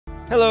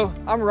Hello,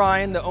 I'm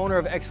Ryan, the owner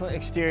of Excellent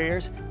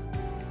Exteriors.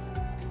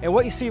 And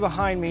what you see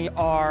behind me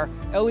are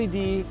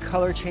LED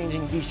color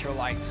changing bistro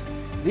lights.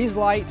 These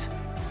lights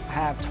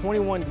have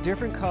 21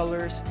 different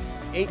colors,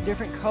 8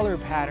 different color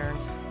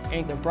patterns,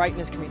 and the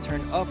brightness can be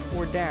turned up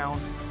or down,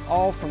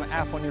 all from an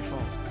app on your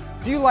phone.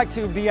 If you like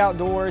to be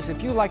outdoors,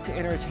 if you like to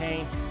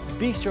entertain,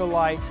 bistro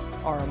lights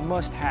are a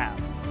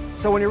must-have.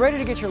 So when you're ready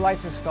to get your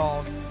lights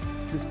installed,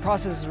 this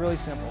process is really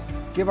simple.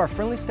 Give our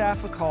friendly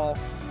staff a call,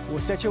 we'll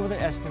set you with an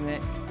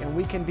estimate, and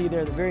we can be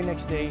there the very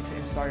next day to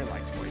install your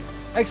lights for you.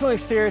 Excellent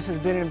Exteriors has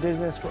been in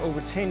business for over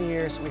 10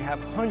 years. We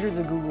have hundreds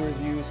of Google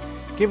reviews.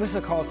 Give us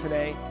a call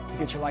today to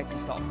get your lights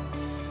installed.